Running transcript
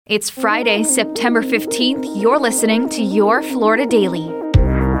It's Friday, September 15th. You're listening to Your Florida Daily.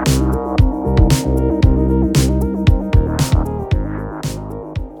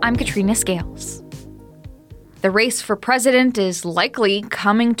 I'm Katrina Scales. The race for president is likely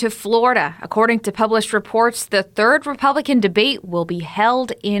coming to Florida. According to published reports, the third Republican debate will be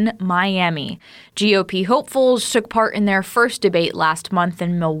held in Miami. GOP hopefuls took part in their first debate last month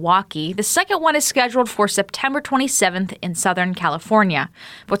in Milwaukee. The second one is scheduled for September 27th in Southern California.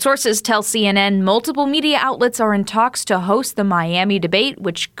 But sources tell CNN multiple media outlets are in talks to host the Miami debate,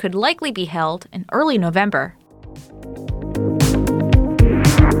 which could likely be held in early November.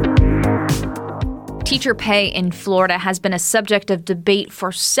 Teacher pay in Florida has been a subject of debate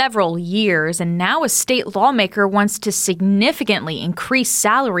for several years, and now a state lawmaker wants to significantly increase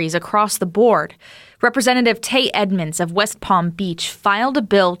salaries across the board. Representative Tay Edmonds of West Palm Beach filed a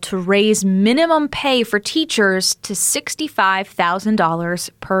bill to raise minimum pay for teachers to $65,000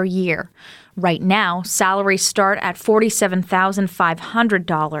 per year. Right now, salaries start at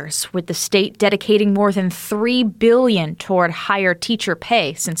 $47,500, with the state dedicating more than $3 billion toward higher teacher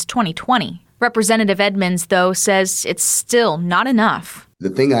pay since 2020. Representative Edmonds, though, says it's still not enough. The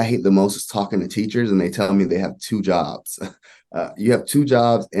thing I hate the most is talking to teachers and they tell me they have two jobs. You have two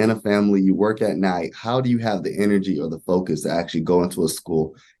jobs and a family. You work at night. How do you have the energy or the focus to actually go into a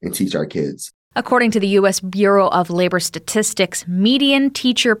school and teach our kids? According to the U.S. Bureau of Labor Statistics, median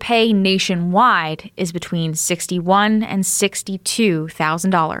teacher pay nationwide is between $61,000 and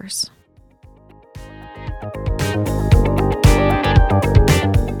 $62,000.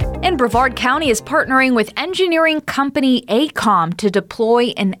 And Brevard County is partnering with engineering company AECOM to deploy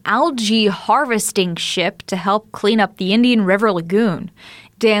an algae harvesting ship to help clean up the Indian River Lagoon.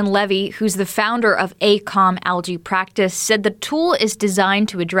 Dan Levy, who's the founder of AECOM Algae Practice, said the tool is designed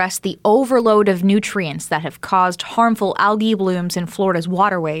to address the overload of nutrients that have caused harmful algae blooms in Florida's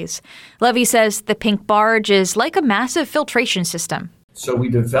waterways. Levy says the pink barge is like a massive filtration system. So we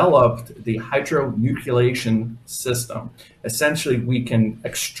developed the hydronucleation system. Essentially, we can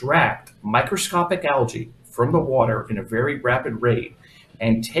extract microscopic algae from the water in a very rapid rate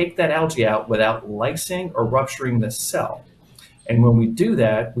and take that algae out without lysing or rupturing the cell. And when we do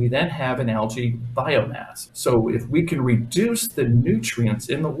that, we then have an algae biomass. So if we can reduce the nutrients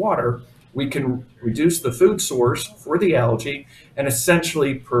in the water, we can reduce the food source for the algae and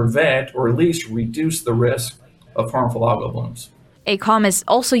essentially prevent or at least reduce the risk of harmful algal blooms. AECOM is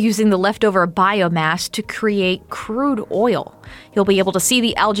also using the leftover biomass to create crude oil. You'll be able to see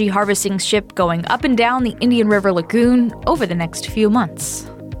the algae harvesting ship going up and down the Indian River Lagoon over the next few months.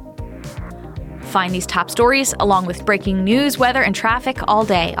 Find these top stories along with breaking news, weather, and traffic all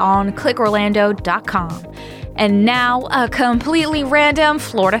day on clickorlando.com. And now, a completely random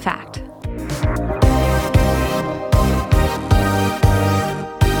Florida fact.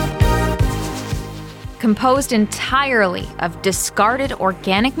 Composed entirely of discarded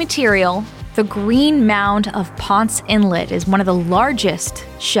organic material, the Green Mound of Ponce Inlet is one of the largest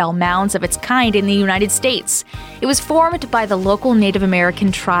shell mounds of its kind in the United States. It was formed by the local Native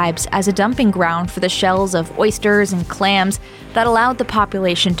American tribes as a dumping ground for the shells of oysters and clams that allowed the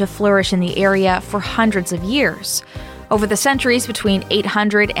population to flourish in the area for hundreds of years. Over the centuries between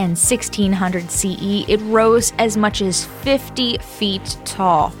 800 and 1600 CE, it rose as much as 50 feet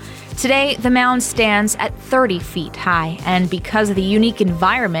tall. Today, the mound stands at 30 feet high, and because of the unique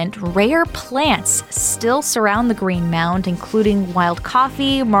environment, rare plants still surround the Green Mound, including wild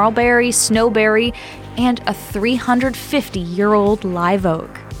coffee, marlberry, snowberry, and a 350-year-old live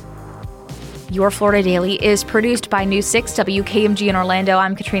oak. Your Florida Daily is produced by News 6 WKMG in Orlando.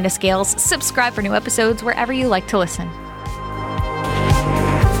 I'm Katrina Scales. Subscribe for new episodes wherever you like to listen.